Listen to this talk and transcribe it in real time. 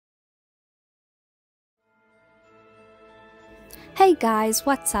Hey guys,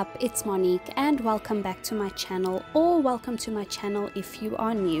 what's up? It's Monique and welcome back to my channel, or welcome to my channel if you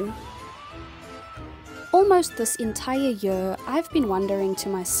are new. Almost this entire year, I've been wondering to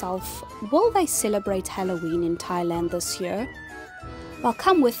myself, will they celebrate Halloween in Thailand this year? Well,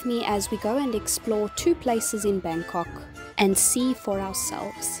 come with me as we go and explore two places in Bangkok and see for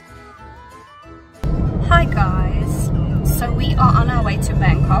ourselves. Hi guys, so we are on our way to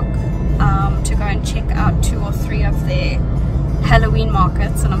Bangkok to go and check out 2 or 3 of their Halloween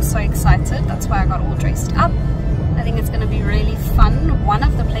markets, and I'm so excited. That's why I got all dressed up. I think it's going to be really fun. One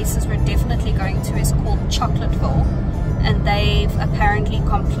of the places we're definitely going to is called Chocolateville, and they've apparently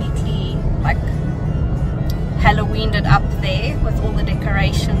completely Halloweened it up there with all the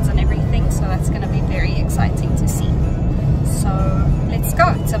decorations and everything, so that's going to be very exciting to see. So let's go.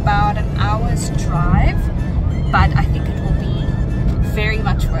 It's about an hour's drive, but I think it will be very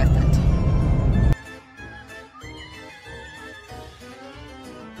much worth it.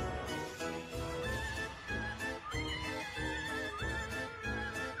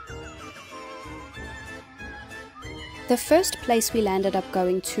 The first place we landed up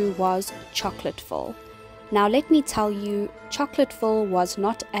going to was Chocolateville. Now let me tell you, Chocolateville was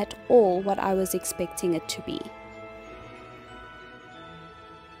not at all what I was expecting it to be.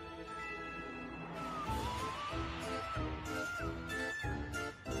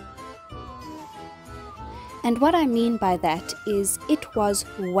 And what I mean by that is it was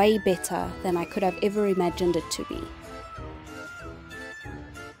way better than I could have ever imagined it to be.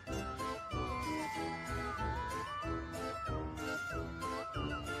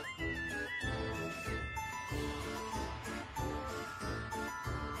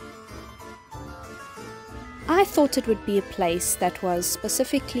 I thought it would be a place that was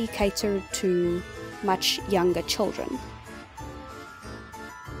specifically catered to much younger children.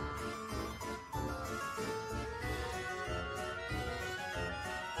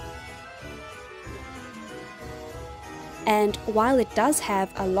 And while it does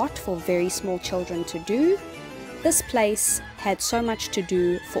have a lot for very small children to do, this place had so much to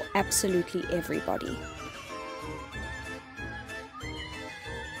do for absolutely everybody.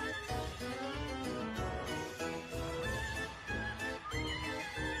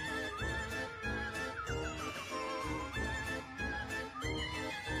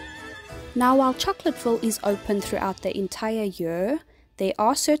 Now, while Chocolateville is open throughout the entire year, there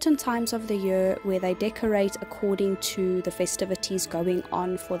are certain times of the year where they decorate according to the festivities going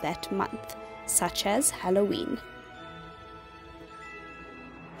on for that month, such as Halloween.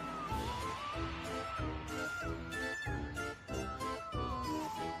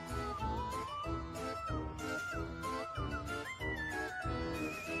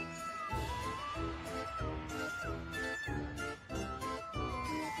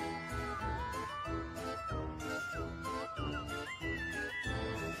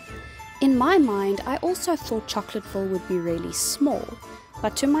 In my mind, I also thought Chocolateville would be really small,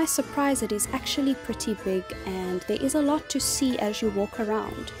 but to my surprise it is actually pretty big and there is a lot to see as you walk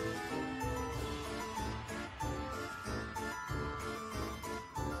around.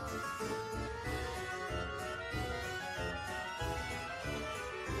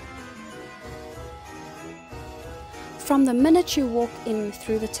 From the minute you walk in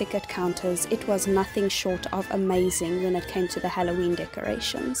through the ticket counters, it was nothing short of amazing when it came to the Halloween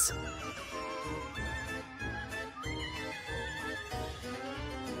decorations.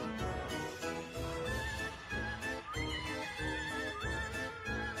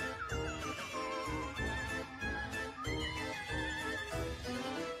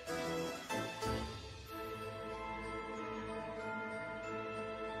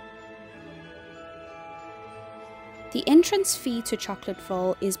 The entrance fee to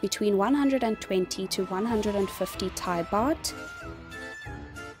Chocolateville is between 120 to 150 Thai baht.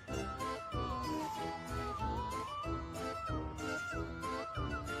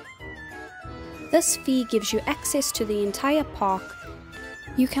 This fee gives you access to the entire park.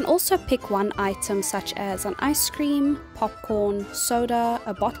 You can also pick one item such as an ice cream, popcorn, soda,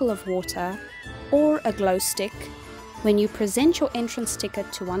 a bottle of water, or a glow stick when you present your entrance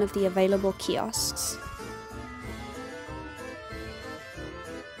ticket to one of the available kiosks.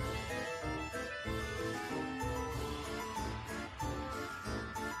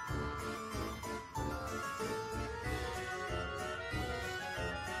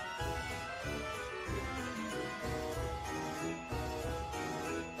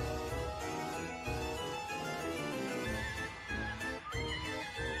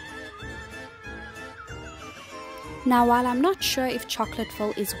 Now, while I'm not sure if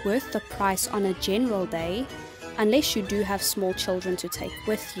Chocolateville is worth the price on a general day, unless you do have small children to take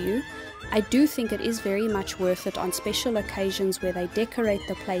with you. I do think it is very much worth it on special occasions where they decorate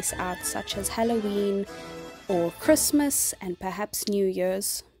the place out, such as Halloween or Christmas and perhaps New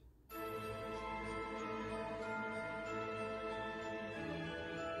Year's.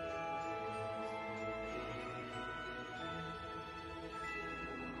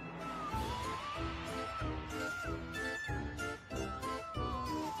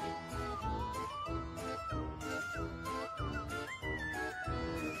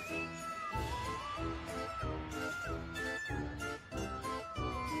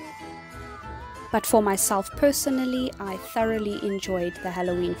 But for myself personally, I thoroughly enjoyed the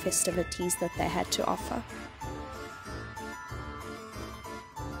Halloween festivities that they had to offer.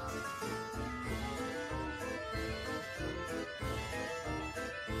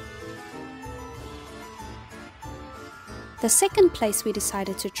 The second place we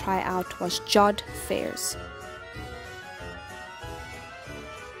decided to try out was Jod Fairs.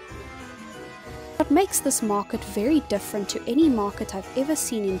 What makes this market very different to any market I've ever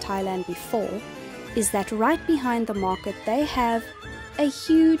seen in Thailand before is that right behind the market they have a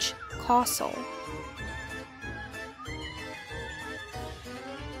huge castle.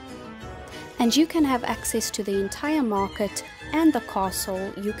 And you can have access to the entire market and the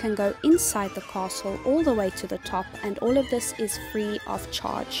castle. You can go inside the castle all the way to the top, and all of this is free of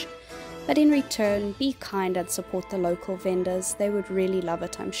charge. But in return, be kind and support the local vendors. They would really love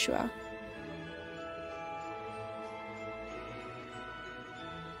it, I'm sure.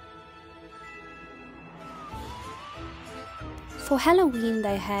 For Halloween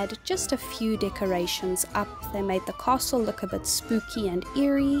they had just a few decorations up. They made the castle look a bit spooky and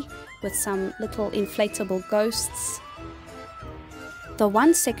eerie with some little inflatable ghosts. The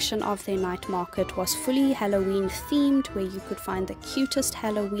one section of their night market was fully Halloween themed, where you could find the cutest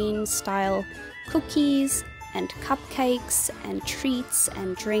Halloween style cookies and cupcakes and treats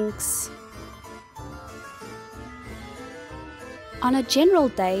and drinks. On a general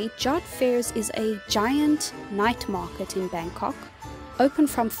day, Jod Fairs is a giant night market in Bangkok, open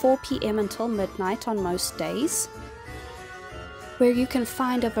from 4 p.m. until midnight on most days, where you can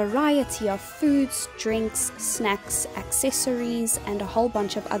find a variety of foods, drinks, snacks, accessories, and a whole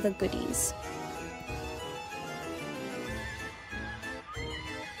bunch of other goodies.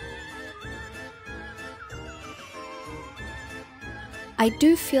 I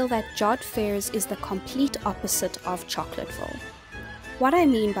do feel that Jod Fairs is the complete opposite of Chocolateville. What I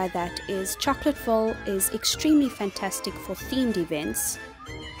mean by that is Chocolateville is extremely fantastic for themed events,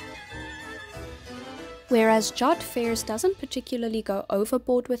 whereas Jod Fairs doesn't particularly go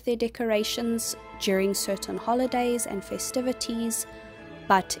overboard with their decorations during certain holidays and festivities,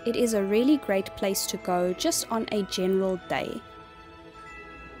 but it is a really great place to go just on a general day.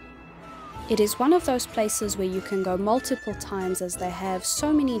 It is one of those places where you can go multiple times, as they have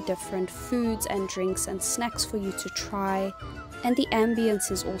so many different foods and drinks and snacks for you to try, and the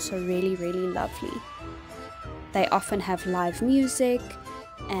ambience is also really, really lovely. They often have live music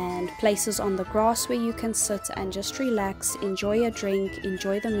and places on the grass where you can sit and just relax, enjoy a drink,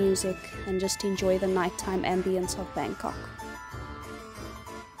 enjoy the music, and just enjoy the nighttime ambience of Bangkok.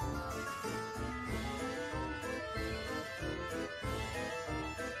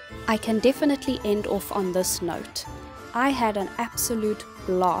 I can definitely end off on this note. I had an absolute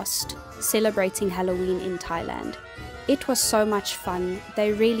blast celebrating Halloween in Thailand. It was so much fun.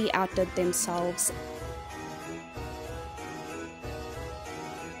 They really outdid themselves.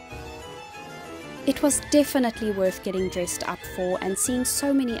 It was definitely worth getting dressed up for, and seeing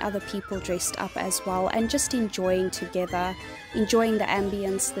so many other people dressed up as well, and just enjoying together, enjoying the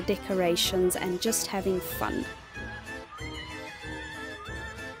ambience, the decorations, and just having fun.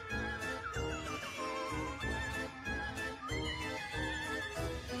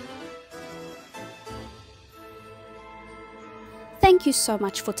 Thank you so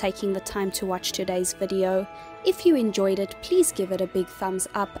much for taking the time to watch today's video. If you enjoyed it, please give it a big thumbs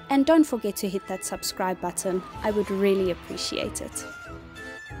up, and don't forget to hit that subscribe button. I would really appreciate it.